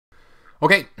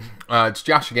Okay, it's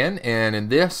Josh again, and in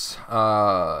this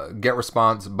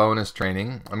GetResponse bonus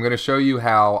training, I'm going to show you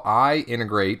how I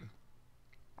integrate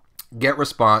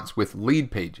GetResponse with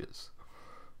LeadPages.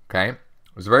 Okay,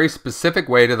 there's a very specific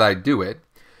way that I do it,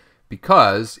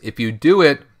 because if you do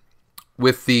it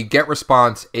with the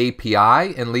GetResponse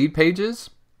API in LeadPages,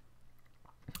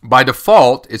 by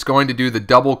default, it's going to do the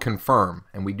double confirm,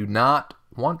 and we do not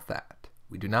want that.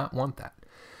 We do not want that.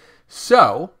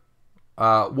 So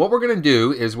what we're going to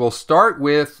do is we'll start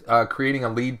with creating a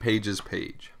LeadPages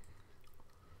page.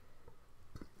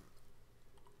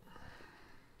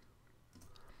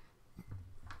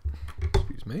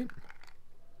 Excuse me.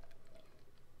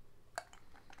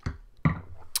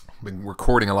 I've been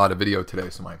recording a lot of video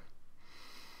today, so my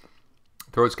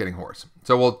throat's getting hoarse.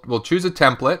 So we'll choose a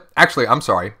template. Actually, I'm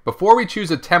sorry. Before we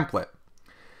choose a template,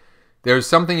 there's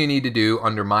something you need to do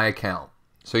under My Account.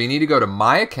 So you need to go to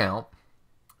My Account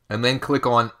and then click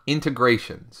on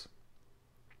Integrations.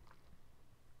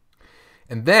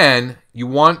 And then you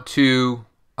want to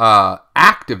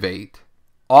activate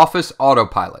Office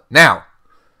Autopilot. Now,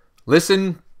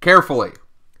 listen carefully.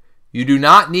 You do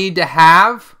not need to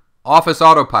have Office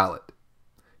Autopilot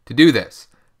to do this.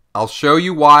 I'll show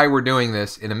you why we're doing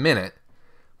this in a minute.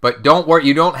 But don't worry,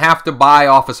 you don't have to buy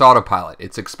Office Autopilot.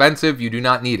 It's expensive. You do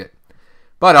not need it.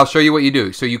 But I'll show you what you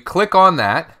do. So you click on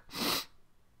that,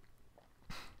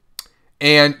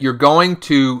 and you're going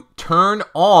to turn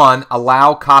on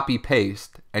Allow Copy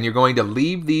Paste, and you're going to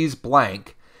leave these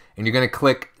blank, and you're going to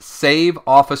click Save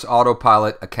Office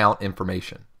Autopilot Account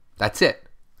Information. That's it.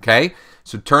 Okay?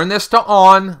 So turn this to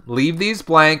on, leave these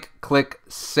blank, click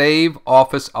Save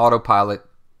Office Autopilot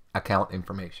Account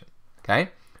Information. Okay?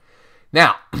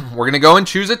 Now, we're going to go and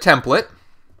choose a template.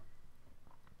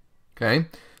 Okay?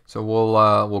 So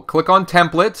we'll click on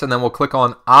Templates, and then we'll click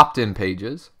on Opt-in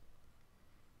Pages.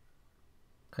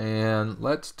 And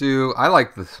let's do, I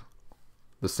like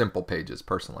the simple pages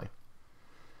personally.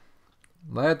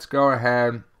 Let's go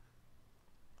ahead.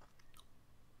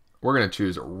 We're going to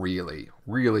choose a really,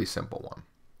 really simple one.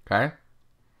 Okay?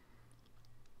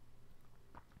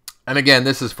 And again,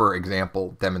 this is for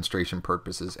example demonstration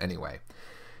purposes anyway.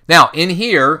 Now, in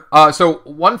here, so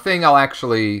one thing I'll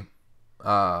actually,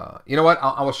 you know what,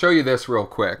 I will show you this real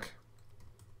quick,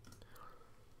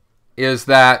 is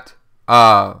that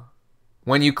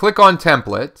when you click on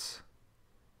Templates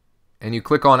and you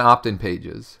click on Opt-in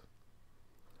Pages,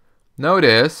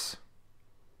 notice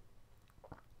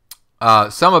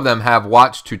some of them have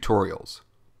watch tutorials.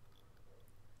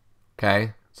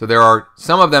 Okay? So there are,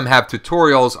 some of them have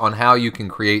tutorials on how you can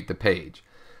create the page.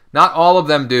 Not all of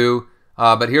them do,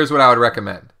 but here's what I would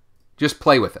recommend. Just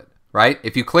play with it, right?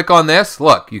 If you click on this,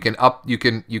 look, you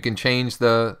can change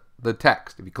the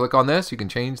text. If you click on this, you can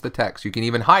change the text. You can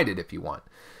even hide it if you want.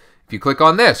 If you click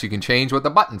on this, you can change what the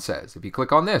button says. If you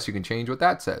click on this, you can change what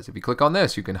that says. If you click on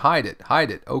this, you can hide it. Hide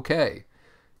it. Okay.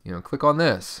 You know, click on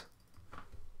this.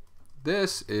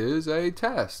 This is a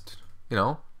test. You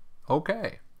know,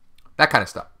 okay. That kind of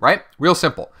stuff, right? Real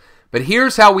simple. But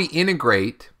here's how we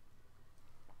integrate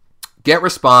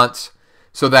GetResponse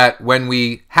so that when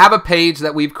we have a page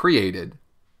that we've created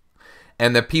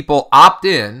and the people opt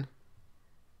in,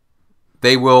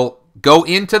 they will go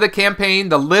into the campaign,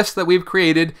 the list that we've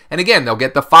created, and again, they'll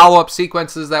get the follow-up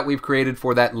sequences that we've created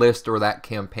for that list or that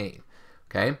campaign.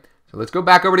 Okay? So let's go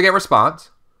back over to GetResponse.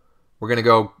 We're going to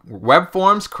go Web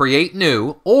Forms, Create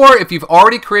New, or if you've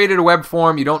already created a web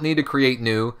form, you don't need to create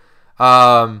new.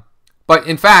 But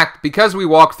in fact, because we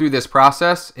walked through this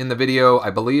process in the video,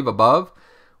 I believe above,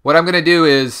 what I'm going to do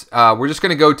is we're just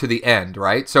going to go to the end,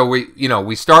 right? So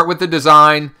we start with the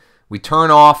design, we turn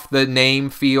off the name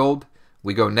field,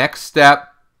 we go next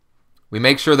step, we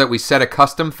make sure that we set a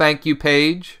custom thank you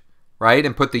page, right?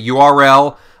 And put the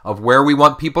URL of where we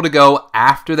want people to go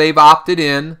after they've opted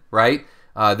in, right?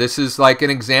 This is like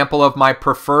an example of my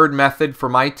preferred method for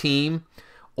my team.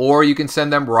 Or you can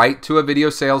send them right to a video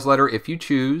sales letter if you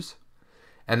choose.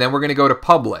 And then we're going to go to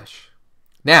Publish.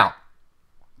 Now,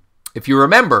 if you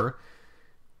remember,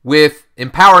 with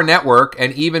Empower Network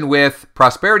and even with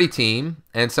Prosperity Team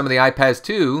and some of the iPads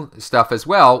 2 stuff as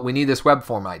well, we need this web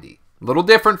form ID. A little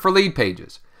different for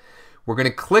LeadPages. We're going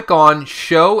to click on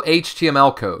Show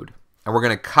HTML Code. And we're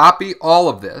going to copy all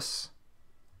of this.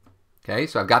 Okay,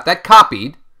 so I've got that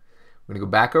copied. We're going to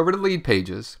go back over to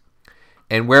LeadPages.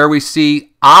 And where we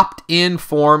see opt-in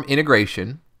form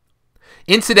integration,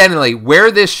 incidentally, where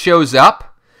this shows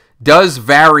up does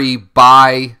vary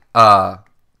by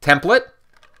template.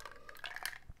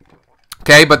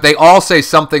 Okay, but they all say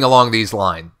something along these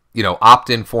lines. You know,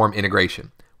 opt-in form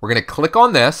integration. We're going to click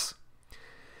on this.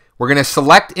 We're going to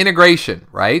select integration,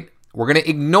 right? we're going to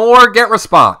ignore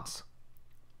GetResponse.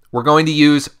 We're going to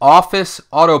use Office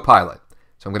Autopilot.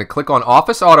 So I'm going to click on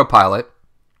Office Autopilot,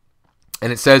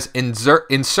 and it says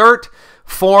insert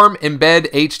form embed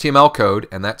HTML code,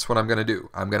 and that's what I'm going to do.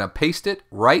 I'm going to paste it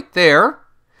right there,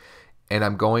 and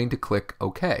I'm going to click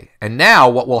OK. And now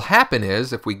what will happen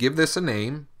is, if we give this a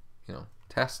name,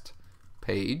 test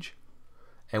page,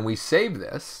 and we save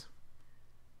this,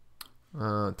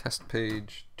 test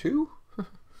page 2,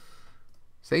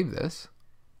 save this,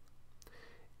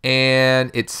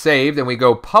 and it's saved, and we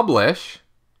go publish,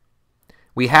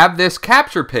 we have this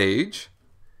capture page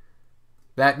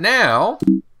that now,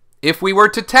 if we were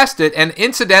to test it, and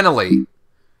incidentally,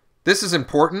 this is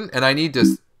important, and I need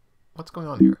to, what's going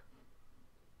on here?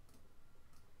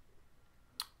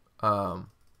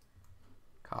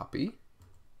 Copy,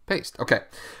 paste. Okay.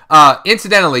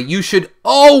 Incidentally, you should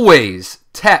always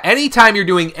anytime you're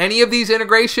doing any of these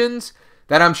integrations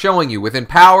that I'm showing you with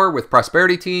Empower, with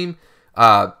Prosperity Team,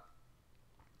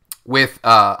 with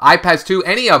iPads 2,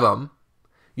 any of them,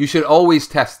 you should always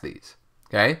test these.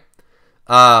 Okay.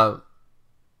 But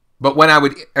when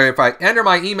if I enter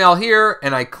my email here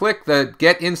and I click the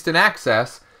Get Instant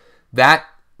Access, that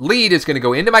lead is going to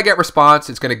go into my GetResponse.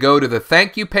 It's going to go to the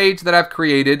thank you page that I've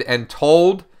created and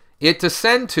told it to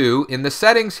send to in the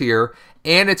settings here,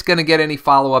 and it's going to get any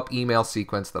follow-up email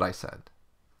sequence that I send.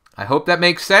 I hope that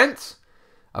makes sense.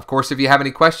 Of course, if you have any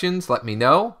questions, let me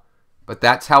know. But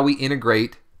that's how we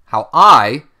integrate, how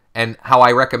I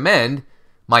recommend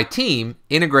my team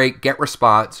integrate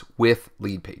GetResponse with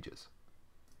LeadPages.